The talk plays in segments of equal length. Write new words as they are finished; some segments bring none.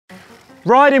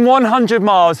Riding 100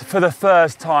 miles for the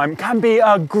first time can be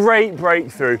a great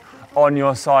breakthrough on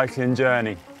your cycling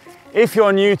journey. If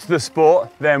you're new to the sport,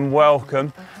 then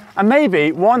welcome. And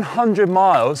maybe 100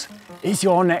 miles is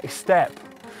your next step.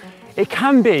 It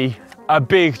can be a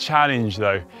big challenge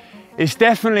though. It's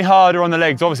definitely harder on the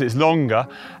legs, obviously it's longer,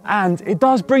 and it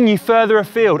does bring you further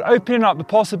afield, opening up the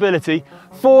possibility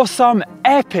for some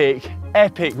epic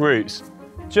routes,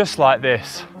 just like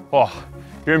this. Oh,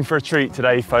 you're in for a treat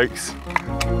today, folks.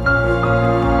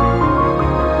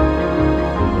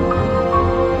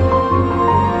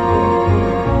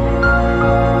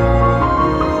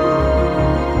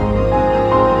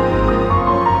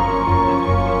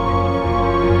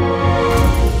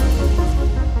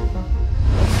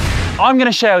 I'm going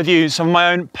to share with you some of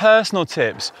my own personal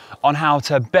tips on how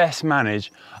to best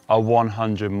manage a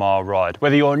 100-mile ride,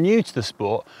 whether you're new to the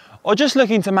sport or just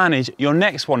looking to manage your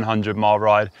next 100-mile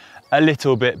ride a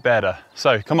little bit better.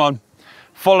 So come on,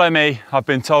 follow me. I've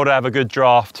been told I have a good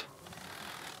draft.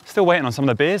 Still waiting on some of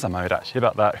the beers I made actually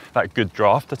about that good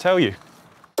draft, to tell you.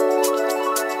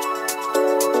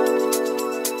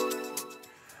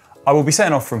 I will be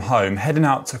setting off from home, heading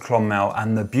out to Clonmel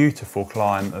and the beautiful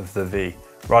climb of the V,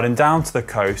 riding down to the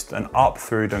coast and up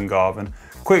through Dungarvan.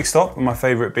 Quick stop on my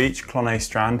favourite beach, Clonay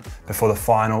Strand, before the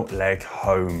final leg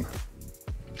home.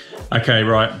 Okay,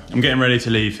 right, I'm getting ready to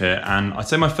leave here, and I'd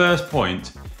say my first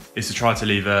point is to try to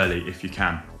leave early if you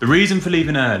can. The reason for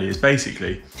leaving early is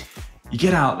basically, you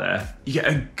get out there, you get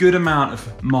a good amount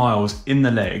of miles in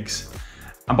the legs,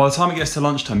 and by the time it gets to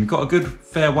lunchtime, you've got a good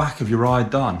fair whack of your ride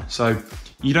done. So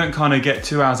you don't kind of get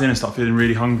 2 hours in and start feeling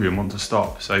really hungry and want to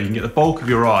stop. So you can get the bulk of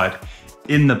your ride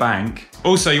in the bank.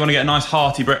 Also, you want to get a nice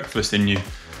hearty breakfast in you.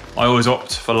 I always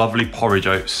opt for lovely porridge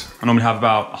oats. I normally have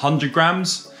about 100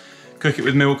 grams, cook it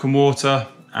with milk and water,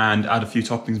 and add a few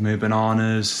toppings, maybe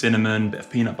bananas, cinnamon, bit of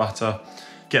peanut butter.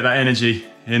 Get that energy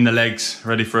in the legs,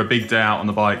 ready for a big day out on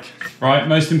the bike. Right,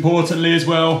 most importantly as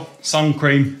well, sun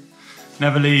cream.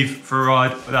 Never leave for a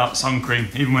ride without sun cream.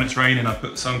 Even when it's raining, I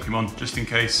put sun cream on just in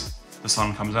case the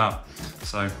sun comes out.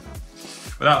 So,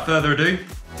 without further ado.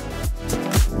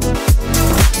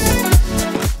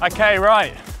 Okay,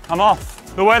 right, I'm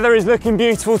off. The weather is looking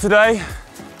beautiful today.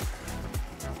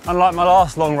 Unlike my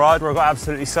last long ride where I got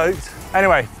absolutely soaked.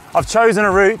 Anyway, I've chosen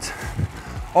a route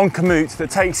on Commute that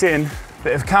takes in a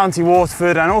bit of County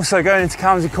Waterford and also going into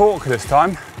County Cork this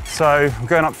time. So I'm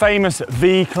going up famous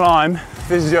V climb. If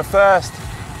this is your first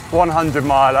 100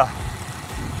 miler,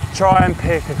 try and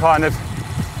pick a kind of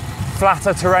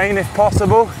flatter terrain if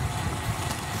possible.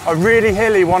 A really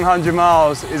hilly 100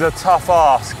 miles is a tough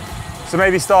ask. So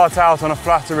maybe start out on a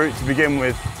flatter route to begin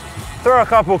with. Throw a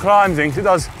couple climbs in, because it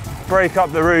does break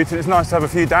up the route, and it's nice to have a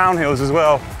few downhills as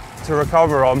well to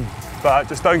recover on, but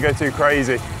just don't go too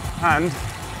crazy. And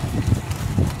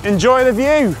enjoy the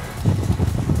view.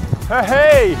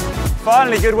 Hey,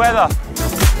 finally good weather.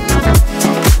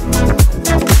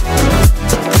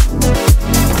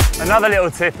 Another little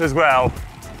tip as well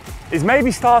is maybe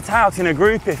start out in a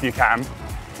group if you can.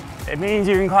 It means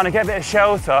you can kind of get a bit of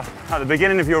shelter at the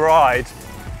beginning of your ride,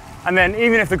 and then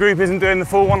even if the group isn't doing the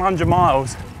full 100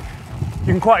 miles, you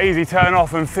can quite easily turn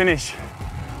off and finish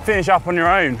up on your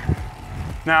own.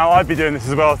 Now, I'd be doing this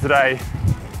as well today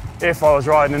if I was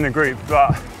riding in a group,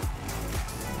 but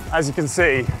as you can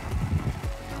see,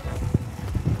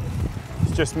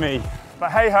 it's just me.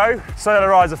 But hey ho, solo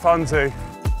rides are fun too.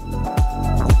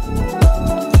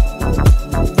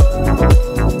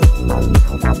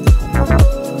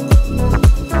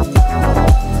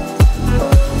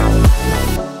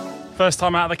 First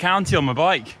time out of the county on my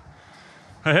bike.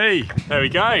 Hey, there we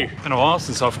go. Been a while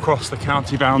since I've crossed the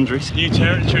county boundaries. New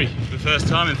territory for the first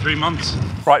time in 3 months.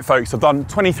 Right folks, I've done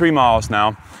 23 miles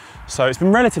now. So it's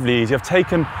been relatively easy. I've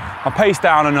taken my pace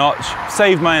down a notch,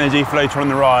 saved my energy for later on in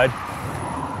the ride,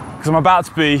 because I'm about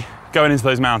to be going into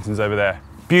those mountains over there.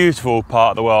 Beautiful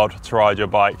part of the world to ride your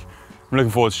bike. I'm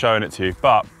looking forward to showing it to you.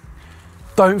 But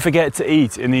don't forget to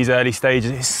eat in these early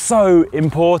stages. It's so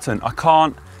important. I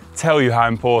can't tell you how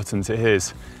important it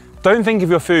is. Don't think of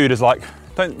your food as like,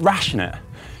 don't ration it.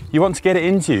 You want to get it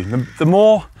into you. The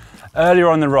more earlier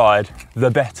on the ride, the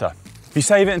better. If you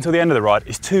save it until the end of the ride,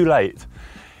 it's too late.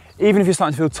 Even if you're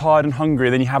starting to feel tired and hungry,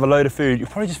 then you have a load of food, you'll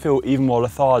probably just feel even more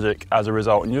lethargic as a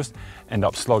result, and you just end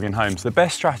up slogging home. So the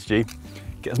best strategy,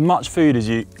 get as much food as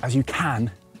you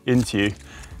can into you.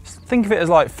 Just think of it as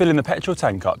like filling the petrol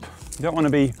tank up. You don't want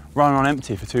to be running on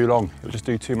empty for too long. It'll just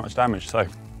do too much damage. So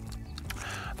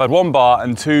I've had 1 bar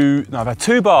and I've had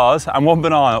 2 bars and 1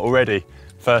 banana already,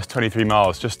 first 23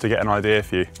 miles, just to get an idea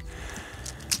for you.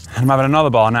 And I'm having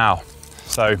another bar now.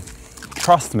 So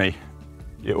trust me,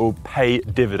 it will pay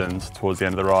dividends towards the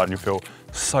end of the ride and you'll feel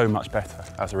so much better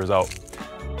as a result.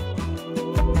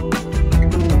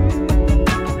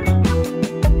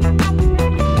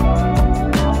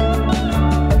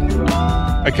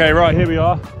 Okay, right, here we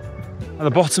are at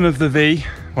the bottom of the V,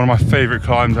 one of my favourite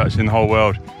climbs actually in the whole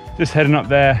world. Just heading up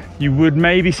there, you would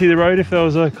maybe see the road if there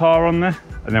was a car on there.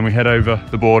 And then we head over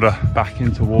the border back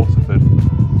into Waterford.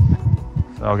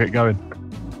 So I'll get going.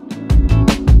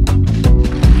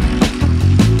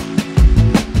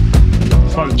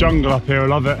 It's like the jungle up here, I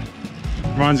love it.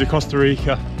 Reminds me of Costa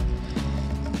Rica.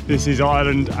 This is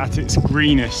Ireland at its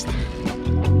greenest.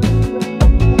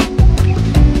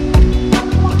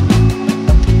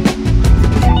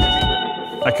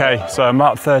 Okay, so I'm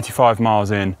about 35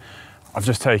 miles in. I've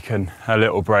just taken a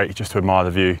little break just to admire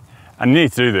the view. And you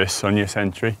need to do this on your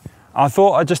century. I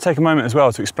thought I'd just take a moment as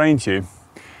well to explain to you,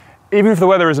 even if the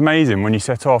weather is amazing when you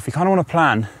set off, you kind of want to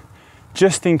plan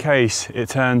just in case it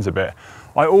turns a bit.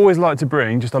 I always like to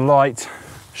bring just a light,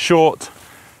 short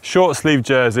sleeve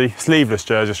jersey, sleeveless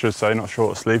jersey I should say, not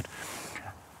short sleeved.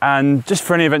 And just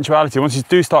for any eventuality, once you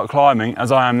do start climbing,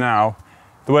 as I am now,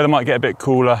 the weather might get a bit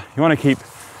cooler. You want to keep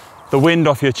the wind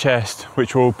off your chest,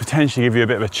 which will potentially give you a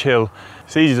bit of a chill.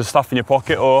 It's easy to stuff in your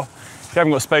pocket, or if you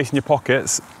haven't got space in your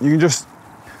pockets, you can just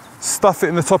stuff it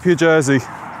in the top of your jersey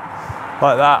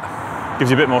like that. Gives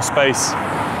you a bit more space.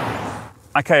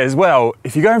 Okay, as well,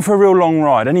 if you're going for a real long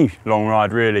ride, any long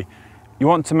ride really, you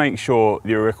want to make sure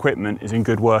your equipment is in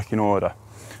good working order.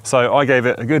 So I gave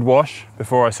it a good wash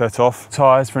before I set off.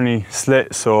 Tyres for any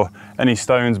slits or any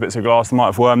stones, bits of glass that might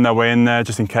have wormed their way in there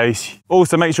just in case.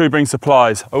 Also make sure you bring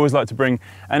supplies. I always like to bring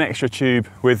an extra tube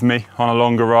with me on a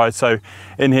longer ride. So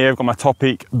in here I've got my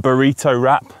Topic burrito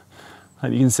wrap.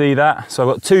 Hope you can see that. So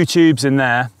I've got 2 tubes in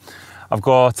there. I've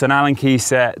got an Allen key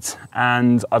set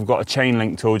and I've got a chain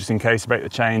link tool just in case I break the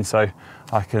chain so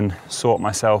I can sort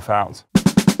myself out.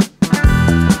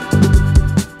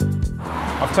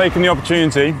 I've taken the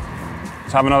opportunity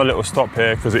to have another little stop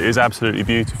here because it is absolutely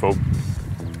beautiful.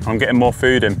 I'm getting more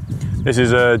food in. This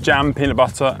is a jam, peanut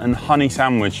butter and honey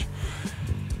sandwich.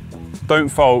 Don't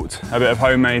fault a bit of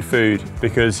homemade food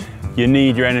because you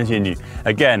need your energy in you.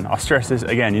 Again, I stress this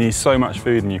again, you need so much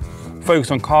food in you.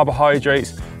 Focus on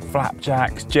carbohydrates,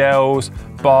 flapjacks, gels,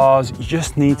 bars. You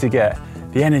just need to get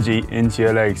the energy into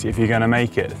your legs if you're going to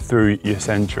make it through your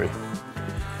century.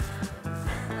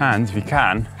 And if you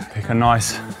can, pick a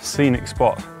nice scenic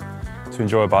spot to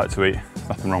enjoy a bite to eat. There's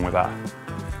nothing wrong with that.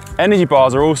 Energy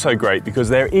bars are also great because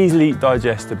they're easily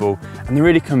digestible and they're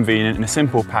really convenient in a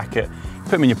simple packet. You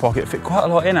put them in your pocket, fit quite a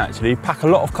lot in actually. Pack a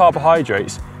lot of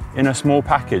carbohydrates in a small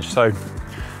package. So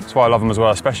that's why I love them as well,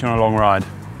 especially on a long ride.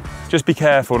 Just be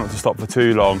careful not to stop for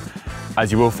too long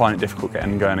as you will find it difficult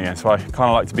getting going again. So I kind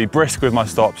of like to be brisk with my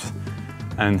stops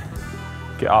and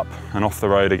get up and off the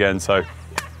road again. So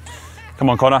come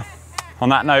on, Connor. On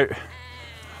that note,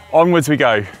 onwards we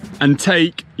go. And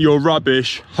take your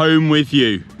rubbish home with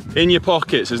you. In your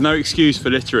pockets, there's no excuse for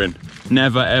littering.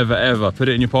 Never, ever, ever put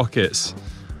it in your pockets.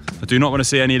 I do not want to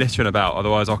see any littering about,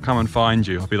 otherwise I'll come and find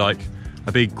you. I'll be like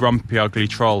a big grumpy, ugly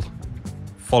troll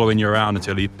following you around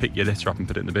until you pick your litter up and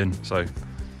put it in the bin. So,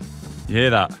 you hear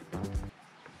that?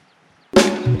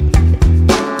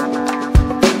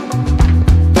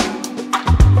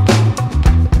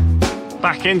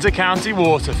 Back into County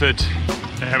Waterford.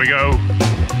 There we go.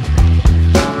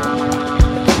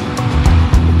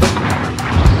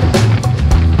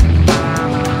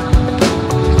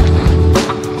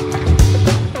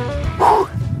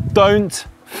 Don't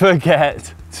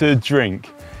forget to drink.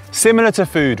 Similar to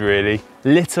food really,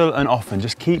 little and often,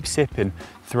 just keep sipping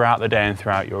throughout the day and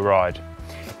throughout your ride.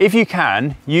 If you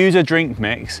can, use a drink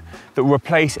mix that will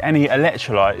replace any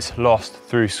electrolytes lost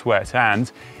through sweat,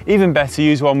 and even better,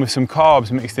 use one with some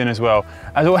carbs mixed in as well,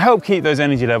 as it will help keep those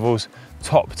energy levels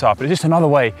topped up. It's just another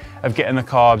way of getting the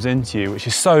carbs into you, which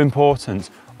is so important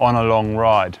on a long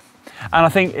ride. And I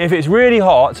think if it's really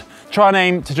hot, try and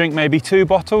aim to drink maybe 2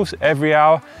 bottles every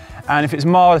hour, and if it's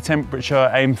milder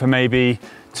temperature, aim for maybe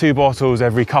 2 bottles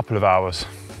every couple of hours.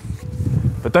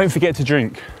 But don't forget to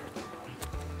drink.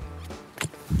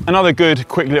 Another good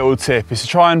quick little tip is to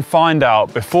try and find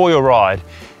out before your ride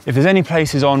if there's any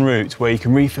places en route where you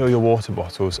can refill your water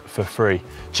bottles for free.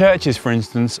 Churches, for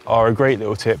instance, are a great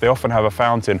little tip. They often have a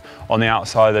fountain on the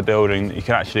outside of the building that you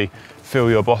can actually fill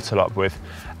your bottle up with.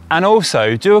 And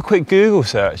also do a quick Google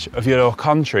search of your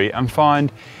country and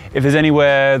find if there's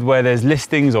anywhere where there's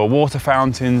listings or water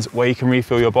fountains where you can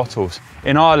refill your bottles.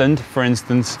 In Ireland, for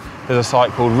instance, there's a site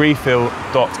called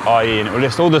refill.ie and it will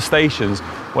list all the stations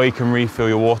where you can refill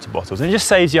your water bottles. And it just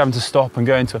saves you having to stop and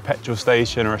go into a petrol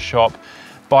station or a shop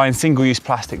buying single-use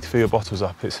plastic to fill your bottles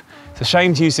up. It's It's a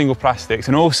shame to use single plastics,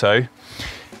 and also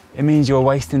it means you're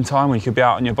wasting time when you could be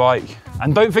out on your bike.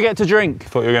 And don't forget to drink.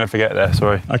 Thought you were going to forget there,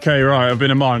 sorry. Okay, right, I've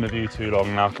been in mind of you too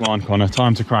long now. Come on, Connor,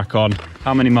 time to crack on.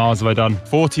 How many miles have I done?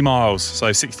 40 miles,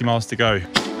 so 60 miles to go.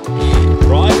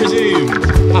 Right, resumed.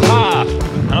 Haha,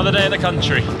 another day in the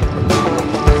country.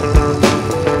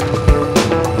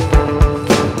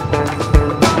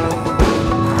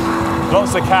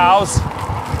 Lots of cows,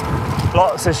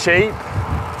 lots of sheep.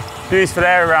 Beautiful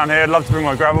area around here. I'd love to bring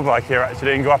my gravel bike here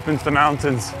actually and go up into the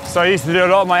mountains. So I used to do a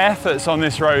lot of my efforts on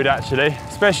this road actually,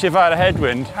 especially if I had a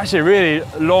headwind. Actually a really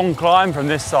long climb from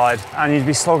this side and you'd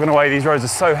be slogging away. These roads are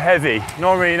so heavy. No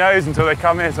one really knows until they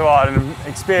come here to Ireland and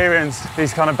experience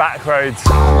these kind of back roads.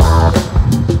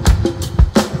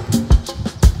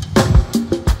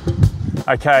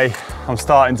 Okay, I'm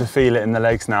starting to feel it in the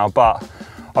legs now, but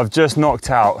I've just knocked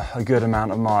out a good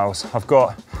amount of miles. I've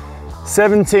got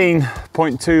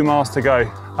 17.2 miles to go.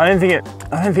 I don't think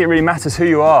it really matters who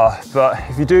you are, but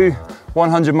if you do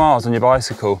 100 miles on your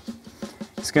bicycle,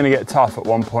 it's going to get tough at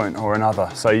one point or another.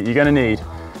 So you're going to need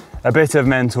a bit of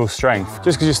mental strength.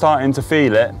 Just because you're starting to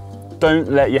feel it, don't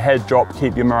let your head drop,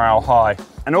 keep your morale high.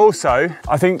 And also,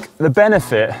 I think the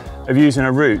benefit of using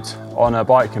a route on a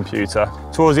bike computer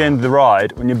towards the end of the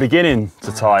ride, when you're beginning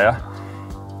to tire,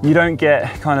 you don't get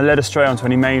kind of led astray onto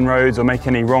any main roads or make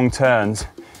any wrong turns.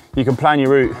 You can plan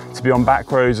your route to be on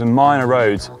back roads and minor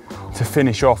roads to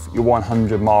finish off your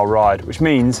 100-mile ride, which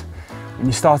means when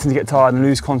you're starting to get tired and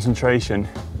lose concentration,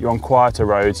 you're on quieter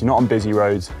roads, you're not on busy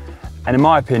roads. And in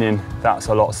my opinion, that's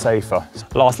a lot safer.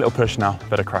 Last little push now,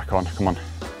 better crack on, come on.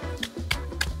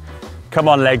 Come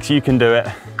on legs, you can do it.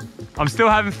 I'm still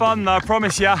having fun though, I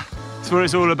promise ya. That's what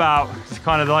it's all about. It's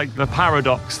kind of like the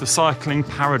paradox, the cycling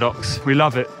paradox. We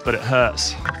love it, but it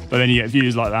hurts. But then you get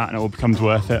views like that and it all becomes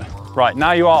worth it. Right,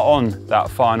 now you are on that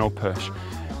final push.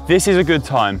 This is a good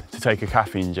time to take a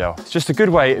caffeine gel. It's just a good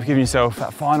way of giving yourself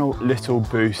that final little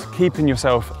boost, keeping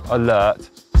yourself alert.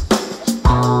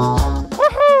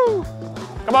 Woohoo!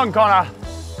 Come on, Connor.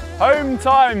 Home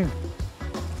time.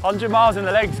 100 miles in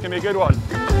the legs can be a good one.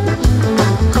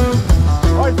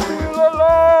 I feel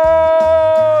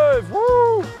alive!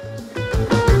 Woo!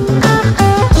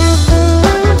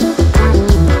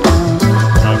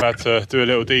 I've had to do a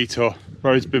little detour.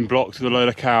 Road's been blocked with a load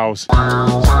of cows.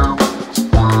 I've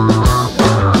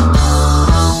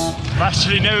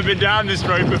actually never been down this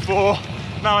road before.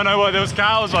 Now I know why there was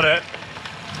cows on it.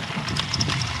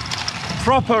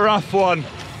 Proper rough one.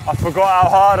 I forgot how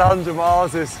hard 100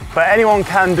 miles is. But anyone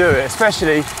can do it,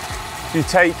 especially if you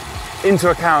take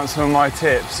into account some of my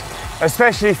tips.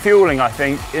 Especially fueling, I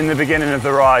think, in the beginning of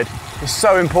the ride. It's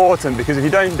so important because if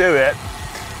you don't do it,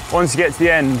 once you get to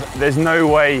the end, there's no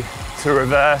way to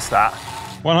reverse that.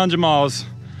 100 miles,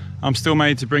 I'm still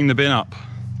made to bring the bin up.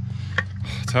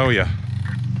 I tell you.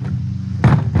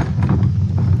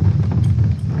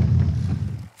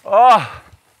 Oh,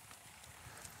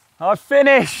 I've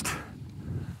finished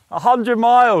 100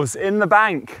 miles in the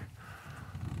bank.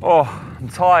 Oh, I'm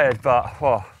tired, but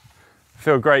I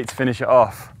feel great to finish it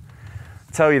off.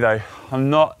 I tell you though,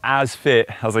 I'm not as fit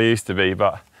as I used to be,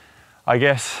 but I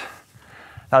guess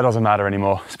that doesn't matter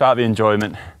anymore. It's about the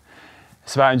enjoyment.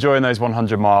 It's about enjoying those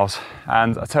 100 miles.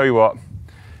 And I tell you what,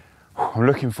 I'm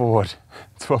looking forward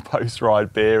to a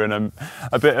post-ride beer and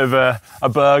a bit of a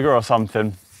burger or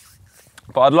something.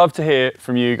 But I'd love to hear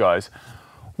from you guys.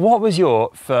 What was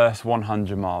your first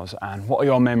 100 miles and what are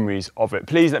your memories of it?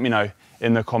 Please let me know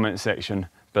in the comment section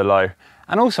below.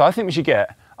 And also, I think we should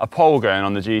get a poll going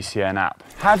on the GCN app.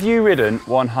 Have you ridden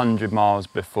 100 miles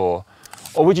before?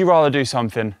 Or would you rather do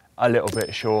something a little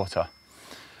bit shorter?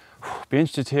 Be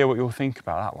interested to hear what you'll think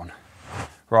about that one.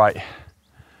 Right,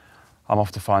 I'm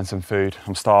off to find some food.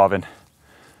 I'm starving.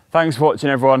 Thanks for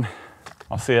watching, everyone.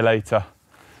 I'll see you later.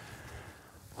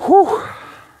 Whew.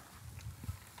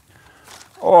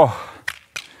 Oh,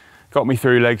 got me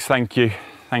through legs. Thank you.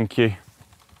 Thank you.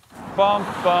 Bum,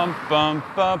 bum, bum,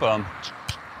 bum, bum.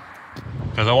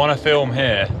 Because I want to film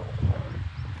here,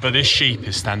 but this sheep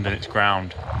is standing its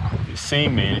ground. It's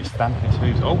seen me and it's stamping its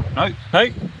hooves. Oh, no, no.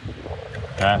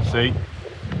 Yeah, see,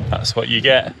 that's what you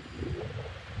get.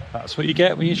 That's what you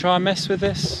get when you try and mess with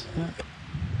this. Yeah.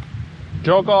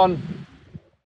 Jog on.